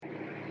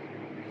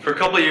For a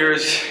couple of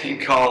years in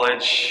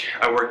college,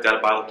 I worked at a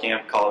Bible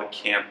camp called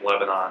Camp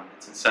Lebanon.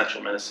 It's in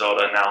central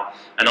Minnesota. Now,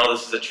 I know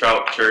this is a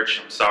Trout church,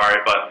 I'm sorry,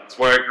 but it's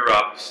where I grew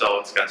up, so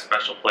it's got a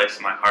special place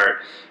in my heart.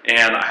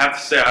 And I have to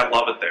say, I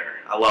love it there.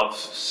 I love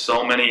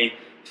so many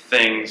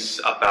things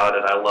about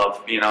it. I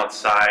love being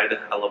outside.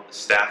 I love the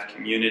staff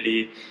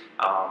community.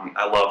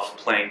 I love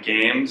playing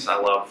games. I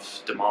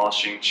love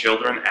demolishing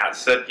children at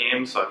said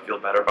games, so I feel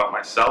better about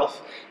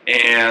myself.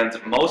 And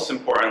most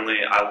importantly,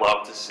 I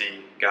love to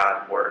see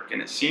God work.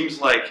 And it seems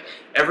like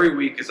every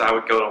week as I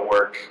would go to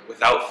work,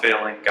 without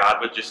failing, God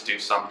would just do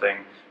something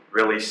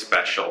really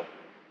special.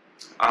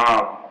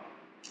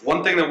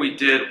 One thing that we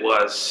did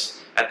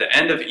was, at the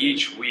end of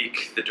each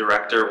week, the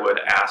director would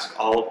ask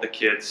all of the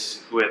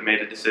kids who had made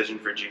a decision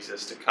for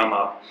Jesus to come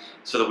up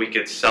so that we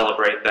could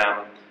celebrate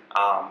them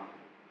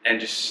and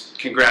just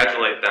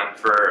congratulate them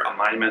for a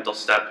monumental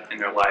step in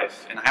their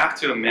life. And I have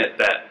to admit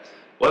that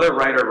whether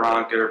right or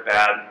wrong, good or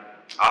bad,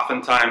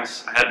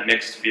 oftentimes I had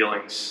mixed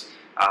feelings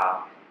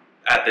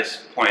at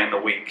this point in the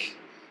week.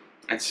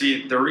 And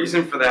see, the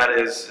reason for that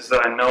is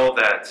that I know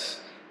that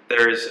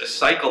there's a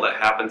cycle that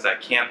happens at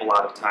camp a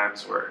lot of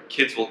times where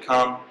kids will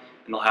come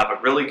and they'll have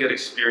a really good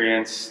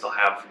experience, they'll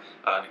have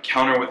an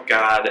encounter with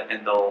God,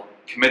 and they'll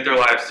commit their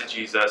lives to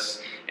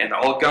Jesus, and they're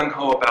all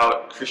gung-ho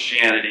about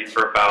Christianity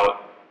for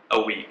about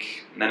a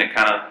week. And then it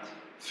kind of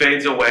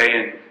fades away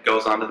and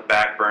goes onto the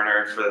back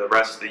burner for the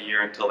rest of the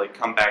year until they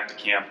come back to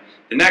camp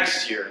the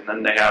next year. And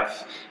then they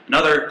have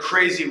another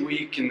crazy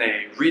week and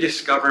they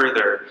rediscover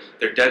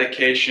their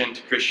dedication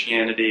to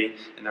Christianity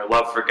and their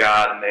love for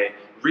God, and they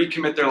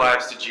recommit their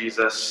lives to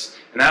Jesus.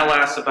 And that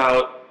lasts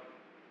about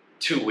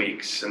 2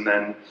 weeks and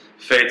then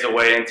fades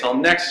away until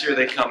next year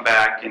they come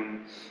back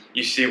and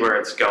you see where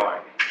it's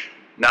going.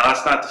 Now,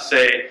 that's not to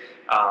say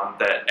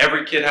that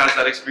every kid has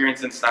that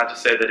experience, and it's not to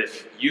say that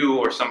if you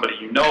or somebody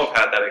you know have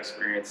had that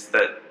experience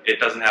that it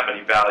doesn't have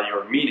any value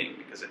or meaning,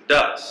 because it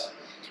does.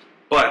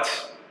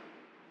 But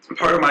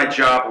part of my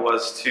job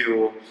was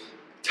to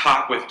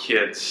talk with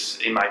kids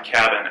in my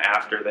cabin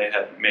after they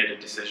had made a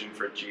decision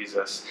for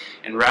Jesus.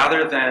 And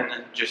rather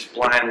than just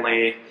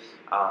blindly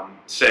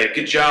say,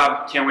 "Good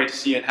job, can't wait to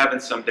see you in heaven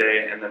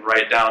someday," and then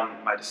write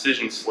down my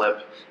decision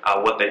slip,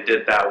 what they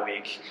did that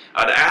week,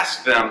 I'd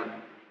ask them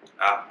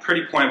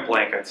pretty point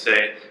blank, I'd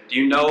say, "Do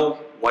you know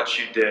what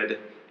you did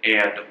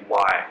and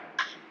why?"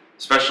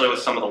 Especially with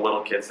some of the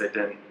little kids, they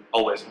didn't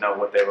always know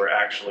what they were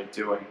actually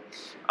doing.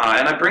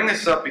 And I bring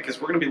this up because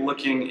we're going to be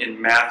looking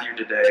in Matthew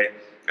today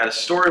at a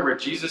story where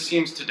Jesus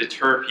seems to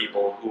deter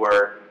people who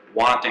are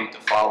wanting to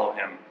follow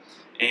him.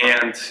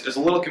 And it was a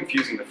little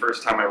confusing the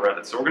first time I read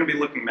it. So we're going to be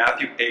looking at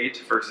Matthew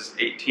 8, verses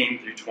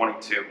 18 through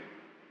 22. It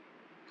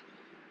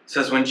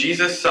says, "When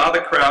Jesus saw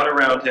the crowd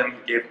around him,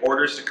 he gave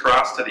orders to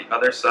cross to the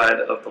other side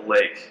of the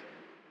lake.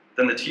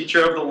 Then the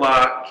teacher of the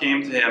law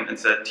came to him and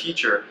said,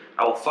 'Teacher,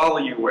 I will follow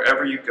you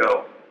wherever you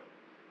go.'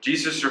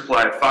 Jesus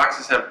replied,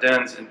 'Foxes have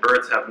dens and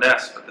birds have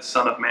nests, but the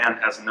Son of Man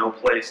has no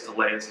place to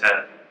lay his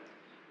head.'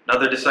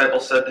 Another disciple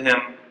said to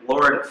him,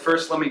 'Lord,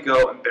 first let me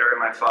go and bury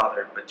my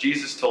father.' But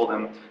Jesus told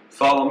him,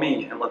 'Follow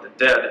me and let the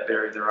dead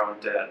bury their own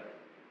dead.'"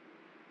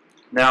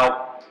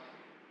 Now,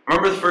 I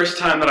remember the first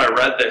time that I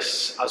read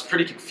this, I was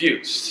pretty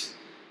confused.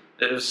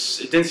 It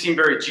didn't seem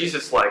very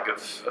Jesus-like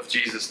of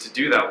Jesus to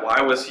do that.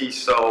 Why was he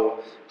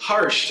so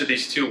harsh to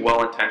these two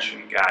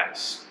well-intentioned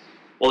guys?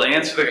 Well, to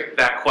answer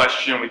that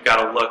question, we've got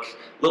to look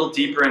a little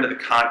deeper into the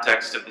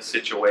context of the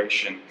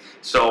situation.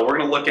 So we're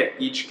going to look at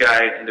each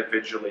guy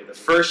individually. The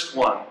first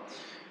one,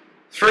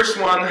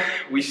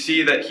 we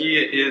see that he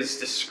is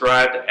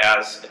described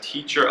as a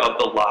teacher of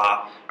the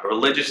law, a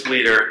religious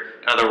leader,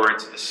 in other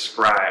words, a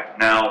scribe.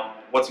 Now,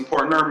 what's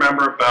important to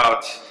remember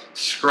about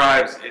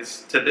scribes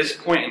is, to this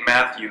point in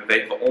Matthew,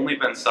 they've only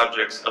been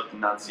subjects of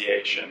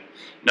denunciation.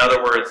 In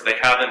other words, they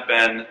haven't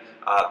been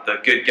the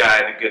good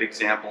guy, the good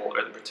example,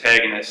 or the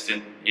protagonist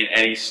in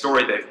any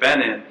story they've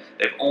been in.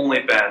 They've only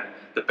been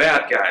the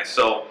bad guy.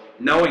 So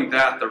knowing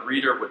that, the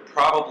reader would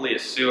probably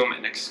assume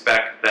and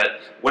expect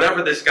that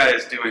whatever this guy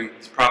is doing,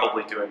 he's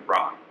probably doing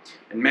wrong.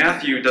 And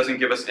Matthew doesn't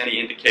give us any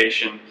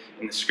indication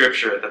in the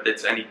scripture that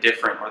it's any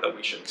different or that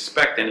we should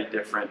expect any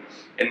different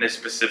in this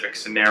specific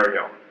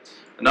scenario.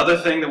 Another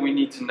thing that we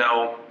need to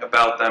know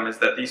about them is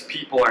that these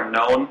people are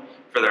known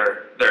for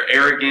their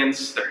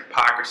arrogance, their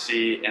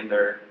hypocrisy, and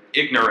their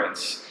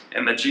ignorance,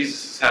 and that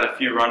Jesus has had a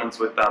few run-ins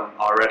with them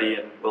already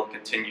and will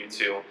continue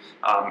to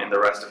in the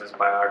rest of his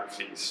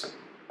biographies.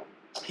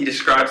 He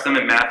describes them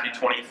in Matthew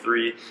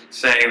 23,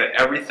 saying that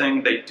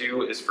everything they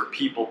do is for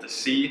people to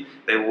see.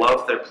 They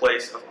love their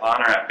place of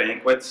honor at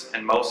banquets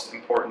and most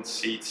important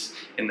seats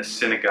in the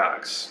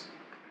synagogues.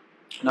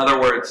 In other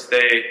words,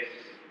 they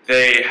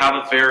have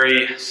a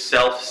very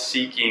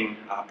self-seeking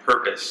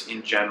purpose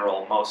in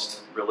general.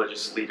 Most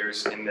religious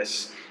leaders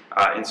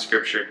in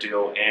Scripture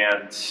do,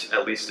 and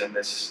at least in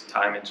this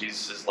time in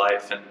Jesus'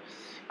 life. And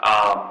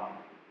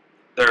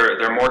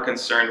they're more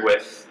concerned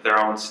with their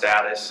own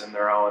status and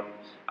their own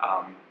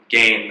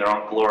gain, their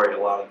own glory a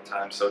lot of the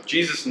time. So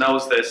Jesus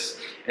knows this,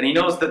 and he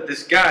knows that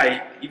this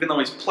guy, even though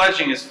he's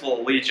pledging his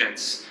full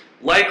allegiance,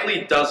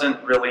 likely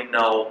doesn't really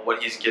know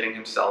what he's getting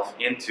himself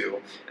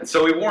into. And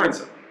so he warns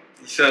him.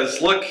 He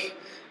says, look,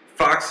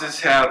 foxes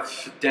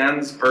have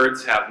dens,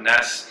 birds have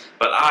nests,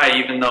 but I,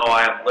 even though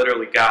I am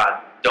literally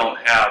God, don't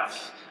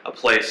have a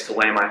place to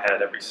lay my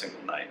head every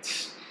single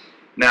night.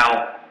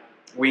 Now,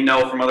 we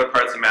know from other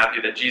parts of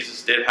Matthew that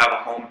Jesus did have a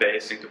home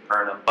base in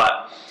Capernaum,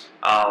 but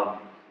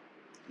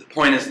the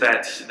point is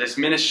that this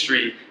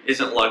ministry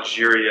isn't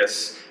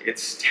luxurious.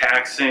 It's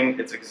taxing,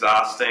 it's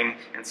exhausting,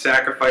 and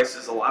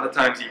sacrifices a lot of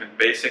times even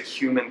basic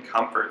human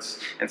comforts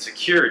and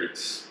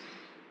securities.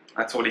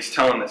 That's what he's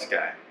telling this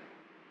guy.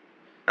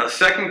 Now the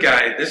second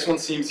guy, this one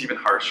seems even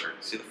harsher.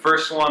 See, the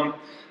first one,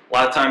 a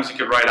lot of times you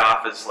could write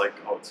off as like,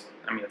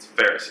 it's a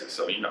Pharisee,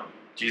 so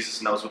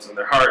Jesus knows what's in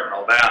their heart and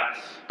all that.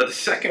 But the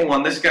second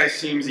one, this guy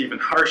seems even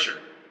harsher.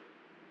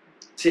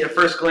 See, at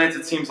first glance,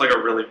 it seems like a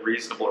really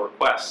reasonable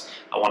request.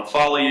 I want to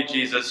follow you,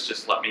 Jesus,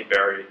 just let me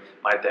bury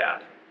my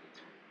dad.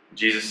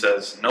 Jesus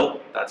says,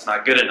 nope, that's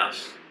not good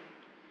enough.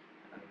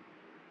 And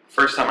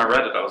first time I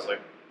read it, I was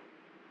like,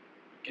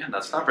 again,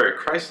 that's not very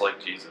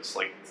Christ-like, Jesus.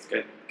 Like,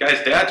 this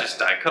guy's dad just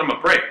died, cut him a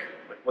break.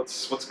 Like,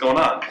 what's going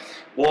on?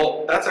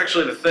 Well, that's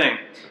actually the thing,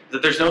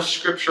 that there's no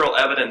scriptural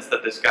evidence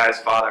that this guy's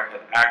father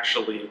had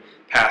actually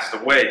passed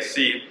away.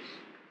 See,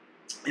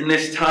 in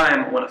this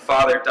time, when a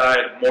father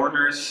died,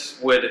 mourners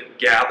would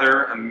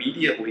gather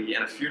immediately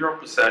in a funeral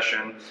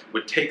procession,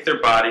 would take their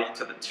body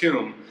to the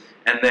tomb,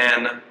 and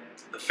then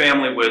the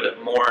family would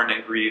mourn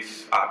and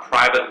grieve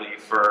privately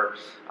for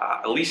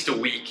at least a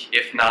week,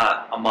 if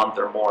not a month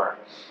or more.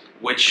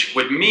 Which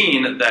would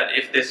mean that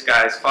if this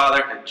guy's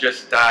father had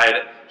just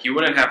died, he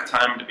wouldn't have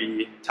time to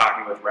be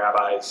talking with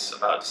rabbis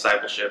about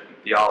discipleship and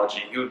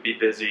theology. He would be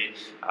busy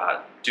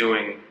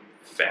doing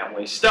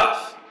family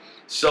stuff.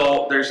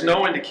 So there's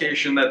no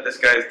indication that this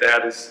guy's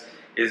dad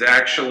is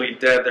actually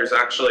dead. There's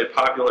actually a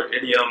popular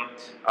idiom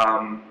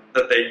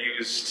that they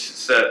used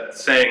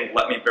saying,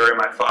 let me bury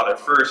my father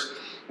first,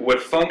 would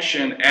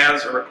function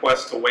as a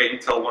request to wait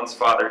until one's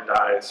father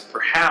dies,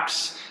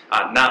 perhaps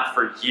not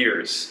for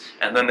years,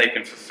 and then they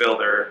can fulfill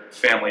their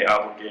family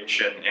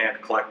obligation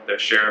and collect their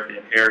share of the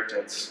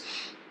inheritance.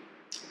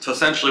 So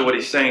essentially what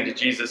he's saying to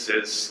Jesus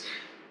is,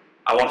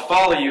 I want to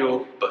follow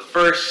you, but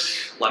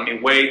first let me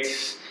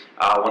wait.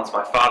 Once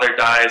my father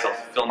dies, I'll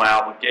fulfill my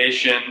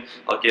obligation,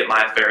 I'll get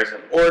my affairs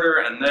in order,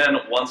 and then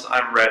once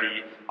I'm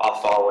ready,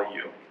 I'll follow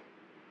you.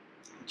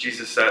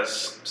 Jesus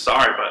says,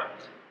 sorry, but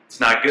it's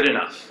not good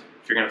enough.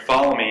 If you're going to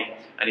follow me,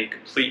 I need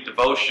complete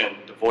devotion,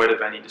 devoid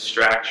of any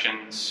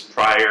distractions,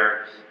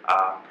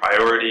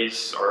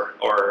 priorities,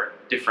 or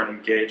different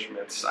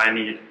engagements. I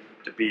need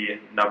to be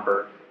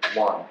number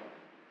one.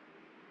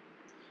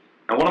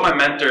 Now, one of my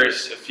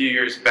mentors a few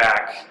years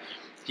back,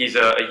 he's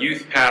a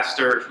youth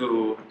pastor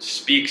who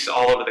speaks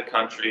all over the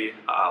country,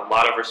 a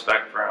lot of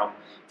respect for him,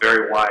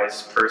 very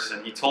wise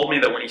person. He told me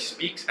that when he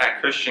speaks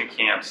at Christian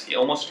camps, he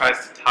almost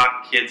tries to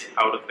talk kids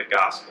out of the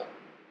gospel.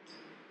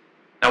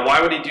 Now,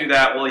 why would he do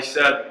that? Well, he's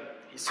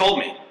told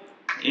me,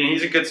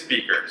 he's a good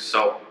speaker,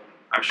 so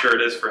I'm sure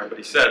it is for him, but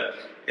he said,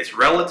 it's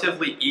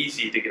relatively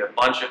easy to get a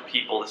bunch of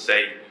people to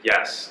say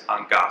yes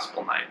on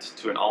gospel night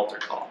to an altar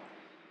call.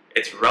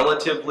 It's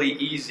relatively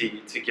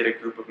easy to get a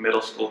group of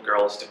middle school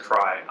girls to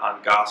cry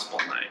on gospel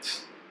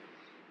night.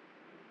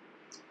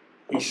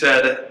 He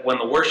said when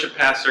the worship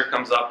pastor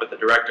comes up, or the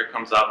director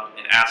comes up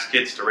and asks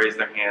kids to raise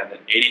their hand, and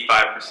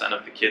 85%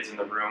 of the kids in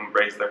the room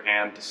raise their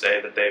hand to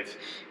say that they've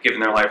given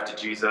their life to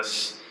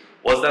Jesus,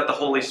 was that the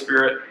Holy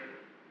Spirit?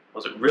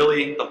 Was it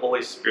really the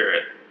Holy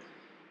Spirit?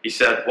 He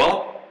said,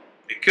 well,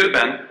 it could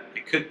have been.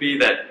 It could be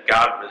that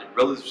God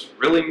was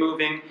really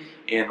moving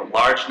in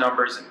large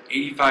numbers, and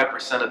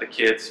 85% of the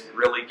kids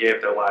really gave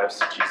their lives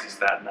to Jesus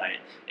that night.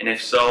 And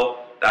if so,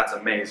 that's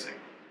amazing.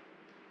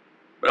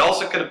 But it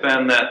also could have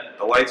been that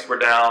the lights were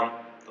down,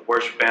 the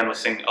worship band was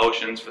singing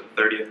Oceans for the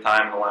 30th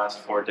time in the last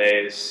 4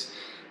 days,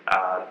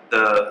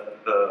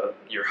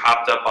 you're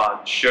hopped up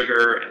on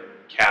sugar and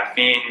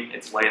caffeine,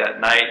 it's late at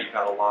night, you've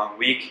had a long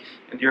week,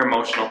 and you're an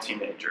emotional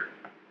teenager.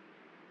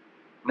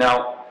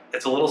 Now,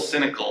 it's a little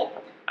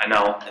cynical, I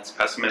know, it's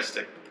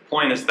pessimistic, but the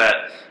point is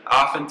that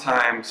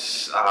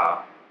oftentimes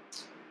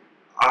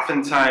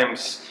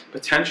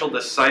potential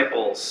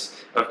disciples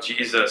of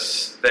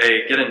Jesus,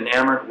 they get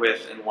enamored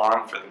with and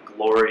long for the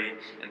glory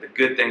and the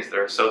good things that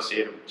are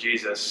associated with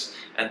Jesus,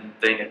 and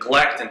they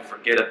neglect and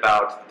forget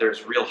about that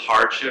there's real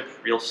hardship,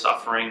 real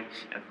suffering,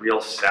 and real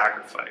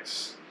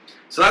sacrifice.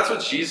 So that's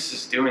what Jesus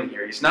is doing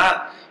here. He's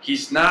not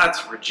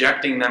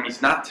rejecting them.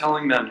 He's not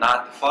telling them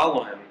not to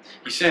follow him.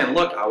 He's saying,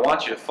 look, I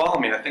want you to follow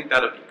me. I think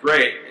that would be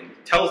great. And he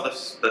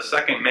tells the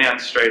second man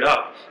straight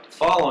up to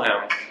follow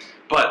him,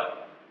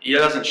 but he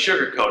doesn't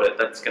sugarcoat it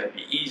that it's going to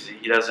be easy.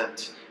 He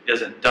doesn't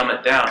dumb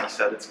it down. He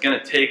said it's going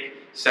to take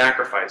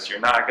sacrifice. You're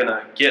not going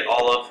to get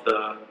all of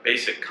the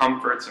basic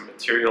comforts and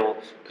material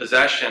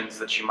possessions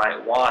that you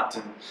might want,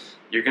 and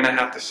you're going to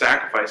have to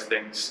sacrifice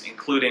things,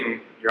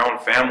 including your own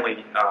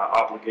family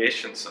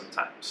obligations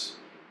sometimes.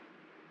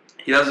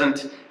 He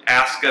doesn't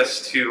ask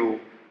us to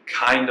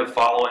kind of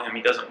follow him.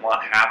 He doesn't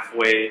want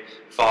halfway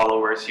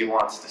followers. He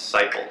wants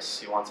disciples.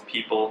 He wants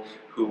people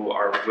who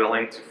are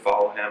willing to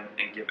follow him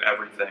and give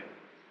everything.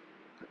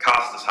 The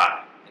cost is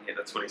high, and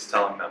that's what he's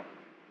telling them.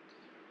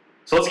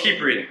 So let's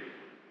keep reading.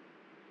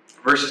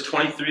 Verses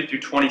 23 through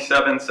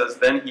 27 says,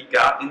 "Then he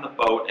got in the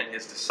boat, and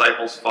his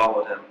disciples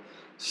followed him.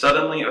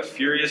 Suddenly a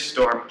furious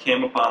storm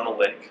came upon the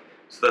lake,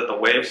 so that the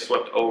waves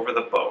swept over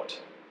the boat.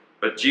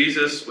 But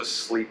Jesus was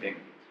sleeping.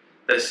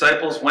 The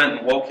disciples went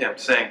and woke him,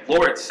 saying,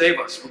 'Lord, save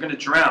us, we're going to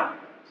drown.'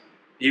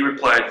 He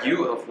replied,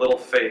 'You of little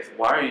faith,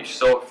 why are you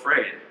so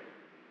afraid?'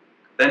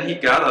 Then he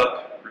got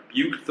up,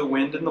 rebuked the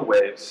wind and the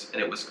waves,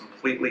 and it was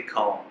completely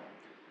calm.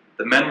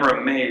 The men were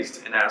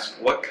amazed and asked,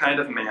 'What kind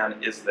of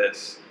man is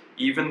this?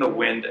 Even the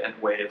wind and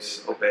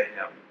waves obey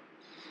him.'"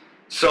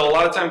 So a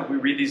lot of times we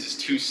read these as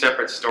two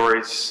separate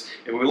stories.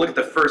 And when we look at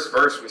the first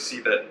verse, we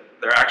see that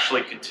they're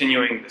actually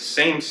continuing the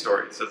same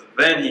story. It says,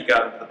 "Then he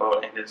got into the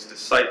boat and his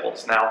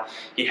disciples." Now,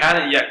 he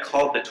hadn't yet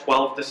called the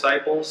 12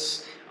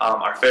 disciples,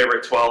 our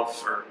favorite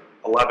 12 or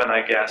 11,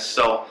 I guess.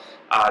 So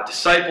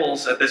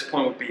disciples at this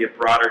point would be a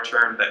broader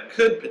term that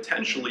could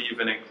potentially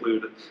even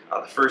include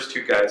the first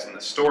two guys in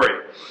the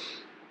story.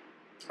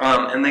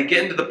 And they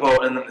get into the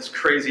boat, and then this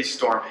crazy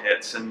storm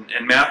hits. And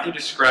Matthew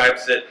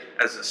describes it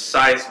as a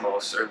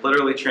seismos, or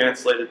literally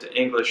translated to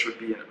English would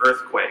be an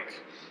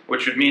earthquake,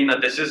 which would mean that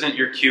this isn't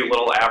your cute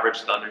little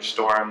average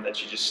thunderstorm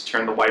that you just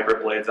turn the wiper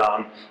blades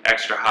on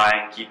extra high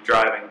and keep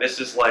driving. This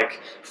is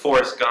like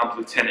Forrest Gump,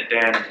 Lieutenant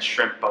Dan, and the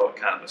shrimp boat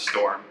kind of a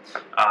storm.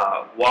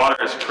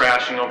 Water is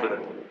crashing over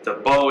the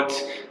boat.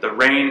 The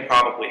rain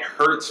probably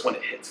hurts when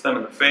it hits them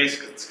in the face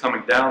because it's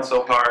coming down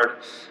so hard.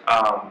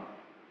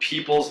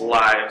 People's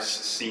lives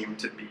seem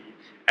to be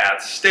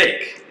at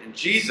stake. And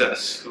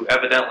Jesus, who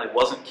evidently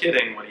wasn't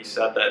kidding when he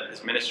said that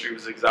his ministry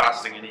was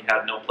exhausting and he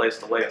had no place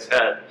to lay his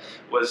head,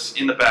 was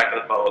in the back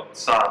of the boat,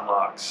 sawing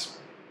logs.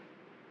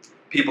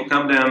 People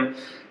come to him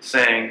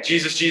saying,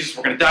 "Jesus, Jesus,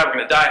 we're going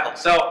to die, help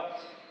us out."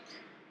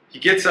 He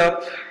gets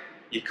up,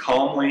 he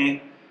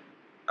calmly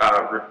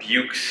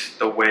rebukes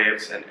the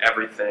waves, and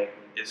everything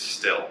is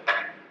still.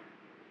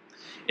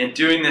 In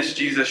doing this,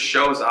 Jesus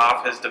shows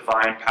off his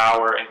divine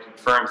power and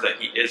confirms that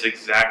he is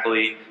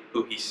exactly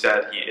who he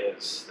said he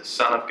is, the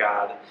Son of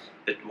God,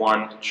 the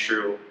one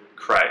true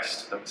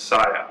Christ, the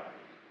Messiah.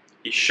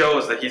 He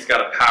shows that he's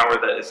got a power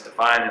that is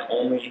divine and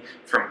only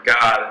from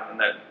God, and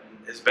that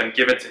has been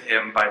given to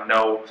him by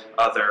no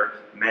other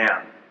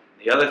man.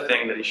 The other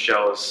thing that he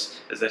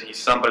shows is that he's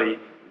somebody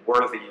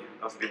worthy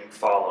of being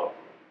followed.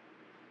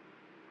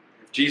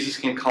 If Jesus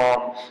can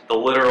calm the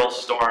literal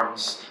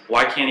storms,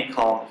 why can't he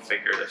calm the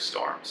figurative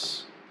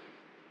storms?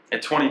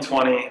 In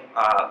 2020,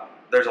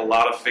 there's a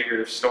lot of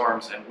figurative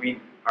storms, and we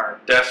are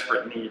in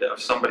desperate need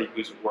of somebody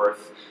who's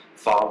worth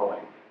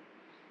following.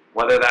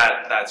 Whether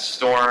that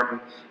storm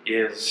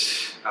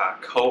is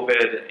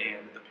COVID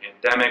and the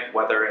pandemic,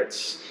 whether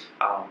it's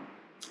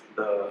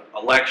the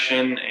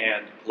election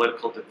and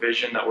political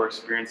division that we're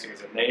experiencing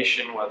as a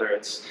nation, whether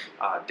it's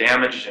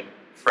damaged and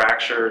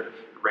fractured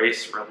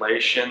race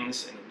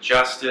relations and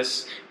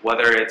injustice,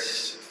 whether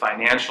it's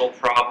financial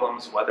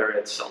problems, whether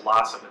it's a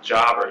loss of a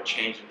job or a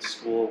change in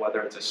school,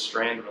 whether it's a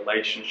strained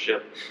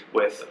relationship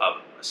with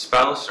a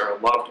spouse or a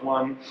loved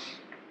one,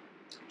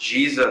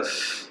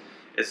 Jesus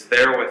is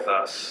there with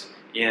us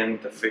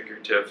in the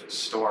figurative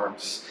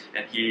storms,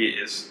 and he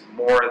is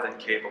more than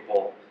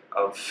capable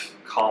of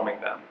calming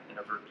them and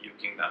of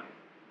rebuking them.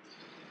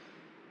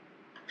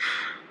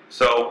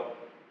 So,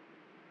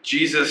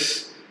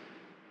 Jesus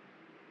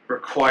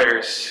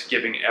requires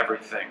giving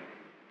everything,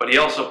 but he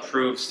also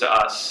proves to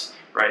us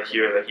right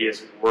here that he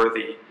is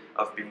worthy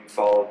of being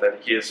followed,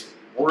 that he is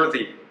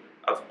worthy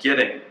of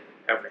getting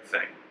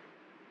everything.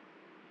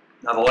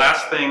 Now, the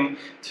last thing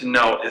to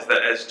note is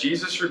that as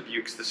Jesus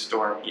rebukes the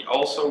storm, he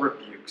also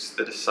rebukes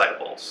the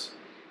disciples.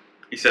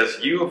 He says,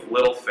 "You of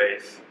little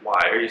faith,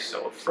 why are you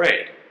so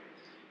afraid?"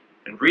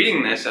 And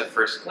reading this at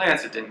first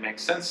glance, it didn't make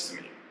sense to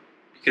me,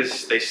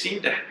 because they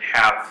seem to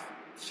have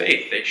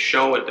faith. They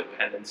show a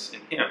dependence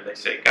in him. They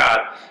say,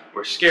 "God,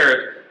 we're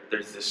scared.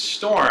 There's this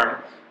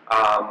storm.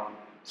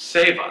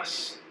 Save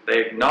us." They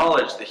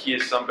acknowledge that he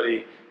is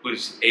somebody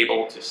who's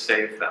able to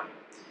save them.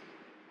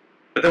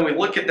 But then we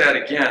look at that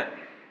again,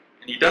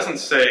 and he doesn't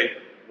say,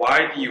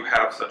 "Why do you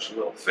have such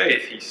little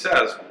faith?" He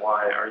says,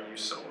 "Why are you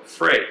so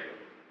afraid?"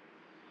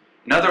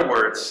 In other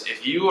words,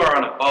 if you are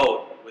on a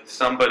boat with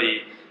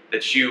somebody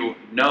that you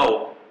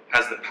know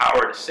has the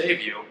power to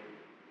save you,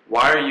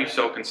 why are you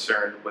so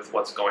concerned with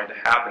what's going to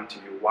happen to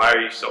you? Why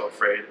are you so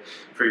afraid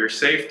for your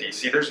safety?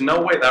 See, there's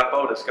no way that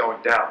boat is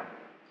going down.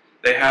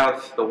 They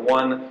have the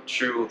one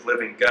true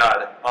living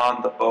God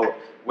on the boat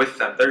with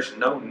them. There's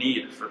no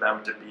need for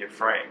them to be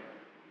afraid.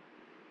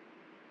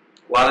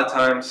 A lot of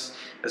times,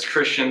 as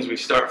Christians, we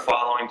start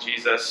following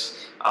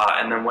Jesus,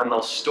 and then when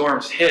those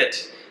storms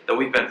hit that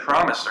we've been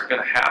promised are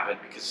going to happen,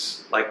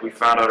 because like we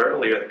found out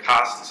earlier, the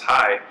cost is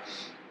high,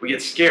 we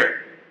get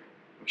scared.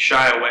 We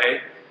shy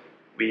away.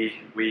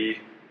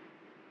 We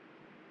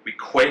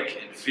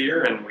quake in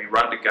fear, and we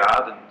run to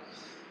God,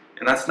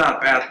 And that's not a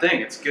bad thing.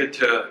 It's good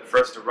for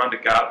us to run to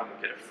God when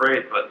we get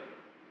afraid, but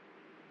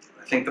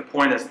I think the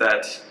point is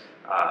that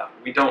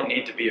we don't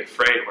need to be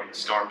afraid when the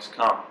storms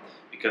come,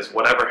 because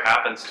whatever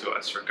happens to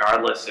us,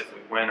 regardless if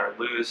we win or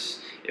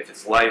lose, if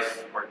it's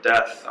life or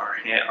death,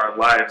 our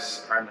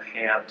lives are in the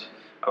hand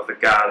of the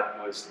God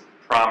who has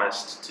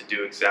promised to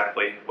do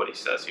exactly what he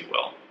says he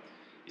will.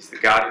 He's the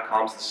God who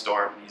calms the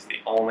storm. He's the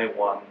only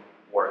one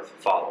worth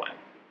following.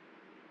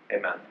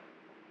 Amen.